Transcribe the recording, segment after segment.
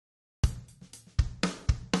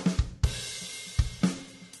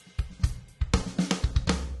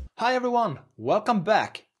Hi everyone, welcome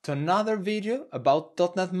back to another video about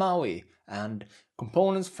 .NET MAUI and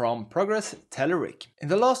components from Progress Telerik. In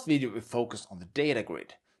the last video we focused on the data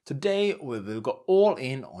grid. Today we will go all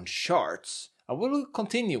in on charts and we will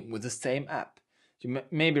continue with the same app. You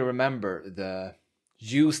maybe remember the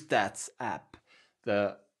UStats app,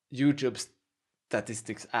 the YouTube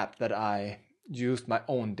statistics app that I used my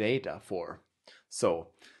own data for. So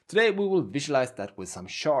today we will visualize that with some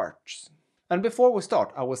charts. And before we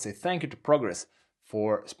start, I will say thank you to Progress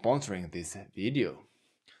for sponsoring this video.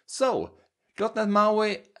 So, .NET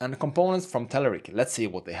MAUI and components from Telerik. Let's see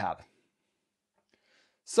what they have.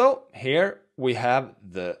 So, here we have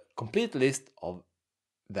the complete list of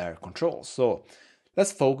their controls. So,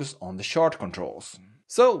 let's focus on the chart controls.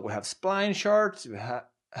 So, we have spline charts, we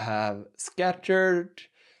have scattered,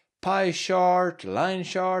 pie chart, line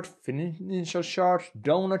chart, financial chart,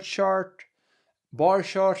 donut chart, bar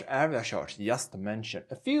chart, area chart, just to mention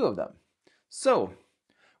a few of them. So,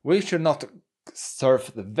 we should not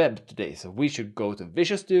surf the web today, so we should go to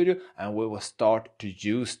Visual Studio and we will start to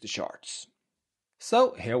use the charts.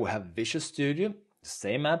 So, here we have Visual Studio, the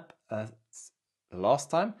same app as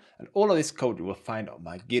last time, and all of this code you will find on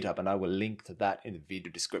my GitHub, and I will link to that in the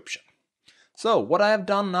video description. So, what I have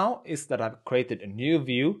done now is that I've created a new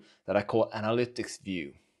view that I call Analytics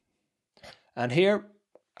View. And here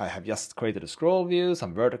I have just created a scroll view,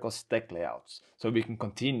 some vertical stack layouts, so we can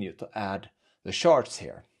continue to add the charts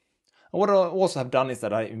here. And what I also have done is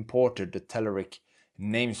that I imported the Telerik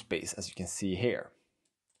namespace, as you can see here.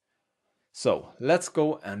 So let's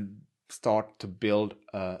go and start to build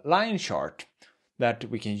a line chart that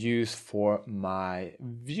we can use for my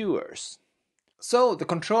viewers. So the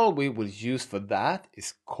control we will use for that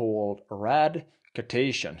is called rad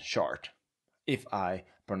Cartesian chart. If I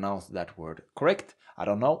pronounce that word correct, I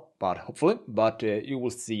don't know, but hopefully, you will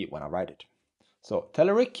see when I write it. So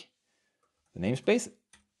Telerik, the namespace,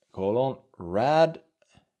 colon rad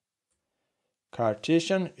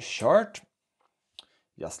Cartesian chart,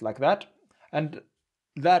 just like that. And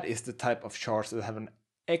that is the type of charts that have an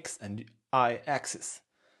X and Y axis.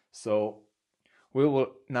 So we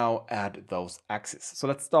will now add those axes. So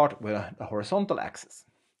let's start with the horizontal axis.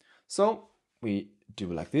 So we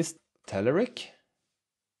do like this, Telerik,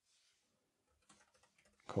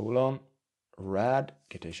 colon rad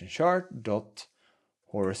Cartesian chart dot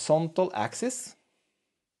horizontal axis,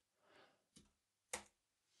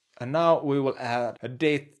 and now we will add a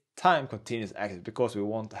date time continuous axis because we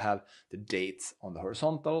want to have the dates on the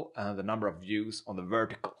horizontal and the number of views on the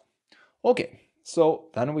vertical. Okay, so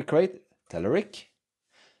then we create Telerik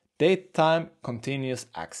date time continuous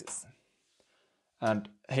axis, and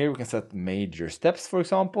here we can set major steps, for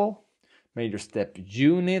example, major step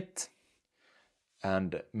unit,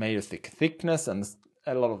 and major thickness, and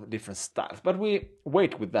a lot of different styles. But we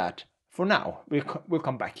wait with that for now. We'll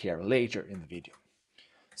come back here later in the video.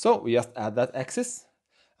 So we just add that axis,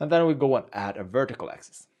 and then we go and add a vertical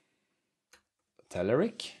axis.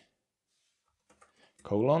 Telerik,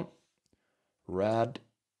 colon, rad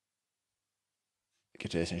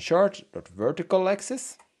Cartesian chart dot vertical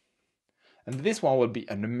axis, and this one will be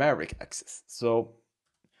a numeric axis. So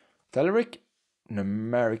Telerik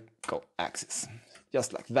numerical axis,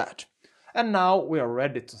 just like that. And now we are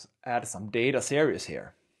ready to add some data series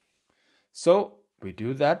here. So we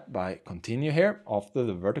do that by continue here after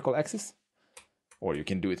the vertical axis, or you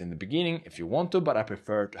can do it in the beginning if you want to, but I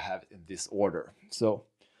prefer to have it in this order. So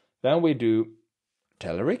then we do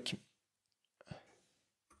Telerik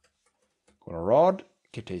rad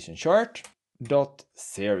Cartesian chart dot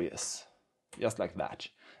series, just like that.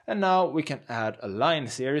 And now we can add a line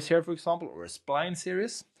series here, for example, or a spline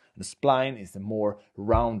series. The spline is the more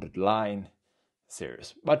rounded line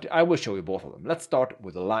series, but I will show you both of them. Let's start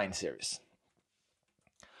with the line series.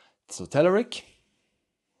 So Telerik,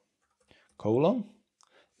 colon,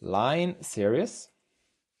 line series.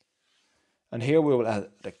 And here we will add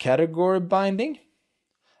the category binding.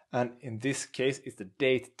 And in this case, it's the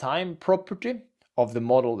date time property of the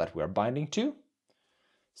model that we are binding to.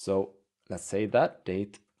 So let's say that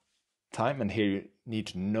date time, and here you need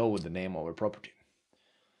to know the name of a property.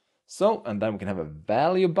 So, and then we can have a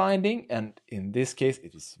value binding, and in this case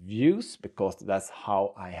it is views, because that's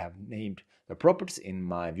how I have named the properties in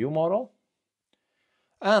my view model.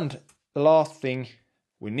 And the last thing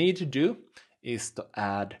we need to do is to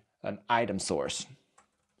add an item source.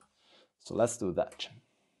 So let's do that.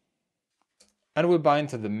 And we bind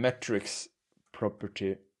to the metrics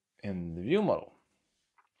property in the view model.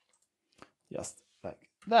 Just like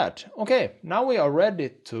that. Okay, now we are ready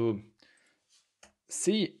to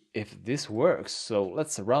see if this works. So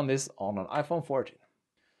let's run this on an iPhone 14.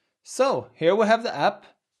 So here we have the app.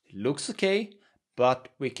 It looks okay, but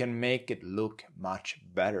we can make it look much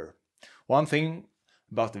better. One thing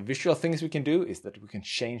about the visual things we can do is that we can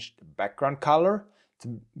change the background color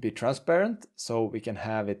to be transparent, so we can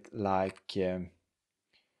have it like the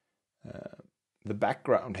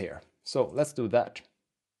background here. So let's do that.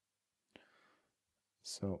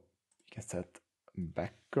 So we can set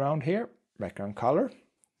background here, background color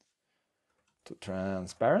to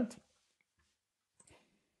transparent.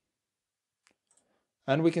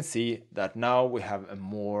 And we can see that now we have a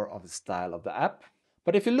more of the style of the app.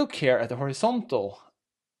 But if you look here at the horizontal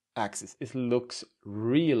axis, it looks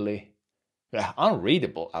really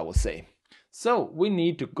unreadable, I would say. So we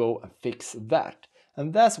need to go and fix that.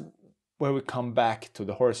 And that's where we come back to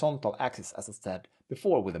the horizontal axis, as I said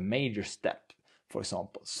before, with a major step, for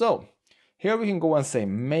example. So here we can go and say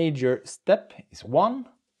major step is 1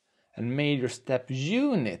 and major step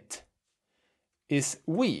unit is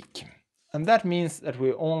week. And that means that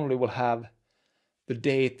we only will have the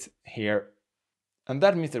date here. And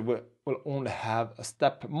that means that we will only have a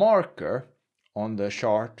step marker on the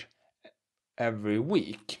chart every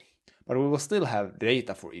week. But we will still have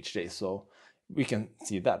data for each day, so we can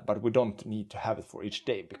see that. But we don't need to have it for each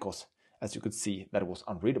day because, as you could see, that was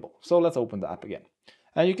unreadable. So let's open the app again.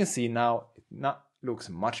 And you can see now it looks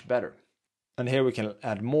much better. And here we can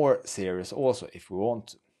add more series also if we want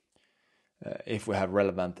to. If we have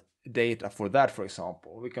relevant data for that, for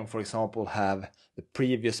example. We can, for example, have the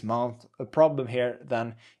previous month. A problem here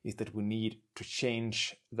then is that we need to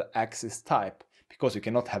change the axis type, because we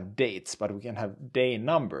cannot have dates, but we can have day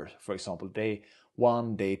numbers, for example, day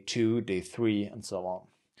 1, day 2, day 3, and so on.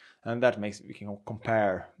 And that makes we can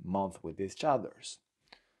compare month with each others.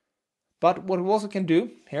 But what we also can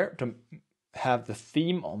do here to have the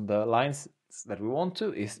theme on the lines that we want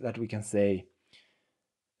to is that we can say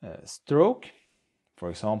stroke. For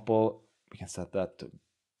example, we can set that to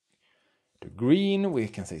green. We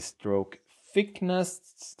can say stroke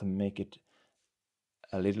thickness to make it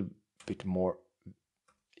a little bit more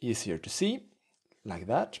easier to see, like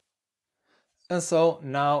that. And so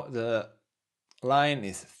now the line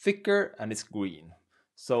is thicker and it's green.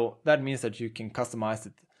 So that means that you can customize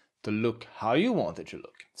it to look how you want it to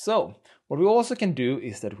look. So what we also can do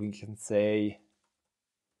is that we can say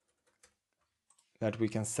that we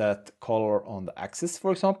can set color on the axis,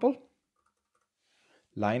 for example,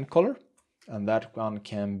 line color, and that one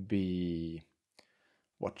can be,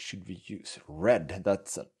 what should we use? Red.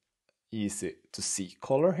 That's an easy to see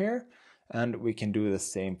color here. And we can do the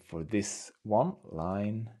same for this one,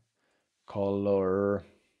 line color,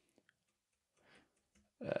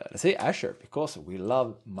 let's say Azure, because we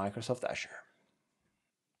love Microsoft Azure.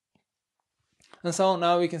 And so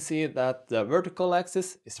now we can see that the vertical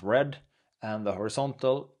axis is red and the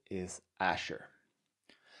horizontal is Azure.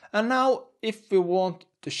 And now if we want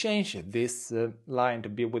to change this line to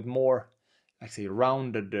be with more, like say,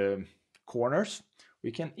 rounded corners,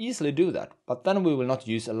 we can easily do that. But then we will not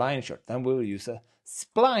use a line chart, then we will use a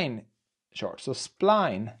spline chart. So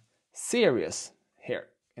spline series here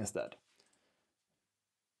instead.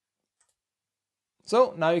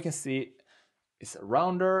 So now you can see it's a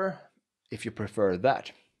rounder if you prefer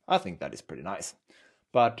that. I think that is pretty nice.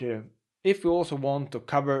 But if we also want to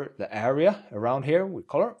cover the area around here with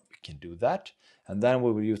color, we can do that. And then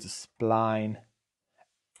we will use the spline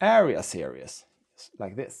area series,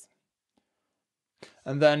 like this.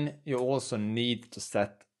 And then you also need to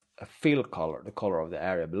set a fill color, the color of the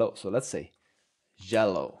area below. So let's say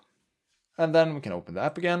yellow. And then we can open the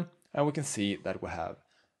app again and we can see that we have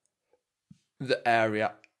the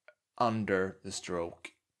area under the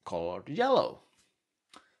stroke colored yellow.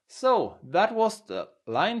 So that was the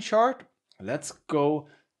line chart. Let's go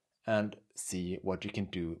and see what you can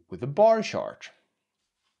do with the bar chart.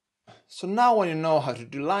 So now when you know how to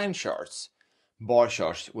do line charts, bar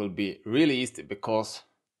charts will be really easy because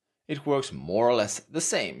it works more or less the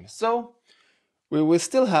same. So we will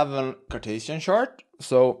still have a Cartesian chart.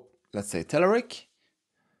 So let's say Telerik,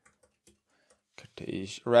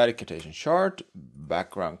 radic Cartesian chart,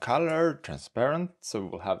 background color, transparent. So we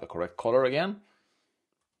will have the correct color again.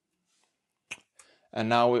 And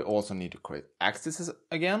now we also need to create axes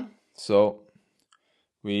again. So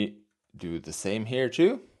we do the same here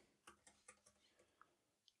too.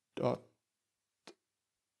 Dot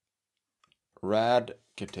rad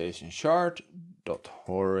Cartesian chart dot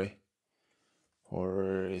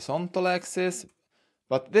horizontal axis.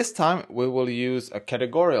 But this time we will use a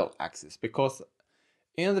categorical axis because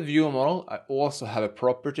in the view model I also have a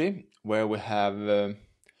property where we have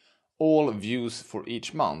all views for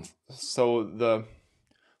each month. So the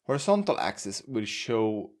horizontal axis will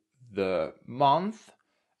show the month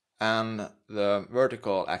and the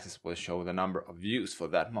vertical axis will show the number of views for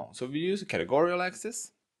that month. So we use a categorical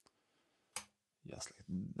axis, just like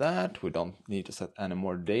that. We don't need to set any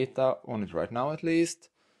more data on it right now, at least.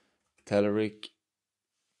 Telerik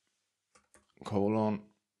colon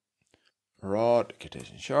rod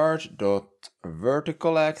quotation chart dot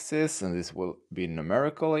vertical axis, and this will be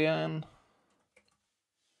numerical again,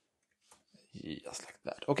 just like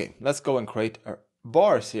that. Okay, let's go and create a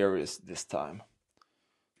bar series this time.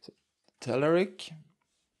 So Telerik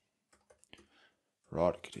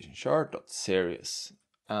rod quotation chart dot series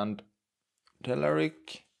and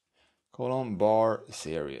Telerik colon bar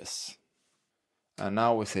series, and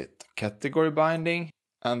now we set category binding,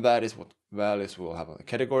 and that is what values we'll have on the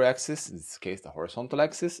category axis, in this case the horizontal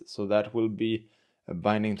axis. So that will be a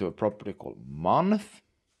binding to a property called month,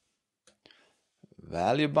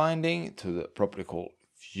 value binding to the property called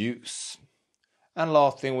views, and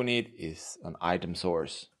last thing we need is an item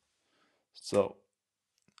source. So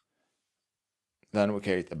then we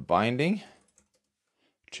create a binding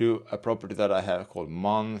to a property that I have called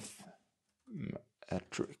month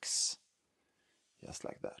metrics, just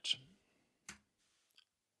like that.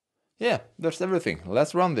 Yeah, that's everything.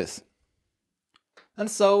 Let's run this. And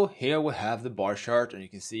so here we have the bar chart, and you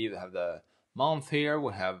can see we have the month here,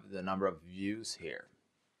 we have the number of views here.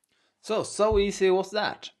 So easy was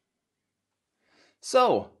that.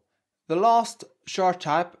 So the last chart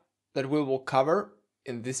type that we will cover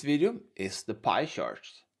in this video is the pie chart,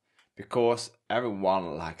 because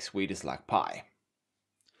everyone like Swedes like pie.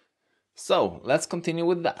 So let's continue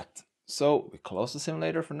with that. So we close the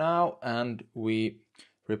simulator for now, and we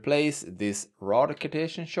replace this rod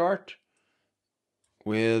quotation chart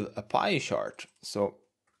with a pie chart. So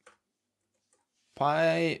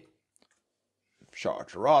pie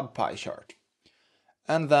chart, rod pie chart.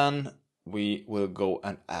 And then we will go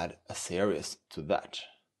and add a series to that.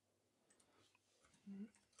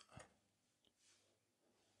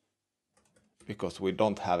 Because we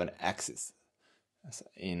don't have an axis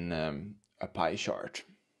in a pie chart.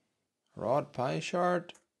 Rod pie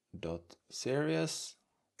chart dot series,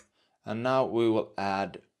 and now we will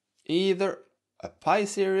add either a pie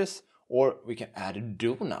series or we can add a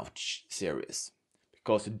donut series,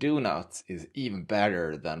 because donuts is even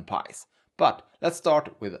better than pies. But let's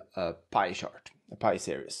start with a pie chart, a pie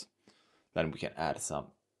series. Then we can add some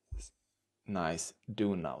nice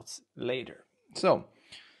donuts later. So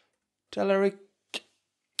Telerik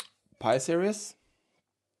pie series,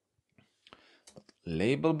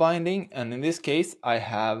 label binding, and in this case I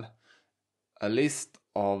have a list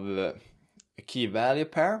of a key value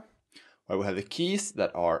pair where we have the keys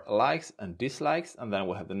that are likes and dislikes, and then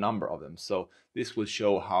we have the number of them. So this will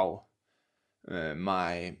show how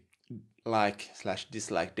my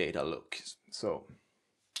like/dislike data looks. So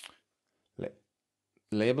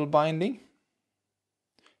label binding,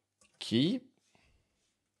 key,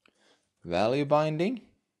 value binding,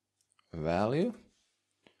 value,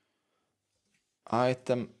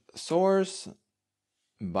 item source,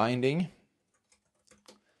 binding,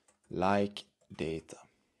 like data,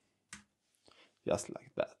 just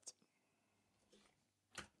like that.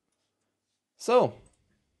 So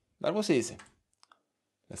that was easy.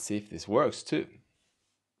 Let's see if this works too.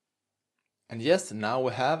 And yes, now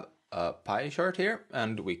we have a pie chart here,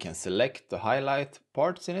 and we can select the highlight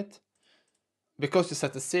parts in it. Because you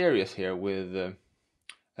set a series here with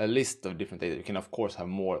a list of different data, you can of course have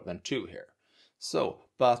more than 2 here. So,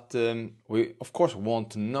 but we of course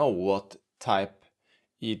want to know what type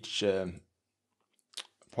each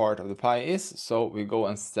part of the pie is. So we go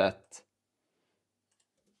and set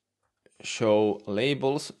show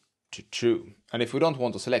labels to true. And if we don't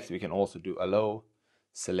want to select, we can also do allow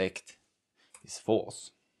select is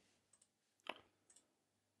false.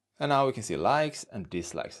 And now we can see likes and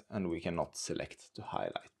dislikes, and we cannot select to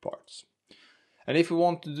highlight parts. And if we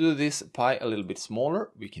want to do this pie a little bit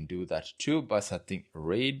smaller, we can do that too by setting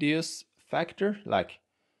radius factor like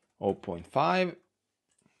 0.5.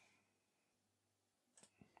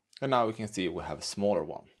 And now we can see we have a smaller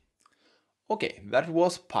one. Okay, that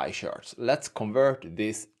was pie charts. Let's convert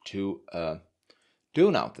this to a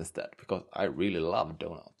donut instead, because I really love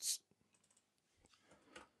donuts.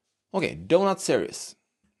 Okay, donut series.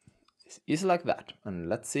 It's easy like that. And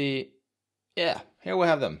let's see. Yeah, here we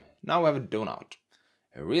have them. Now we have a donut.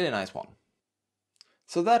 A really nice one.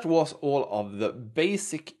 So that was all of the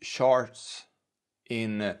basic charts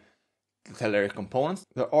in the Telerik components.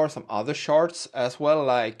 There are some other charts as well,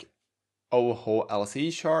 like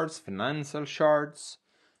OHLC charts, financial charts,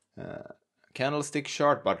 candlestick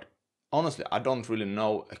chart, but honestly I don't really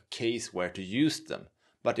know a case where to use them.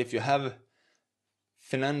 But if you have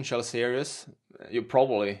financial series, you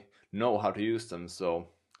probably know how to use them, so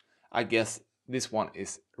I guess this one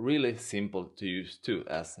is really simple to use too,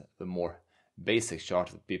 as the more basic chart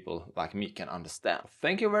that people like me can understand.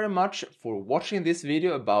 Thank you very much for watching this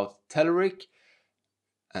video about Telerik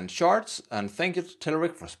and charts, and thank you to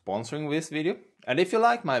Telerik for sponsoring this video. And if you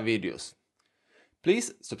like my videos,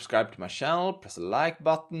 please subscribe to my channel, press the like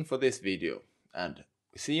button for this video, and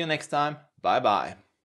see you next time. Bye bye.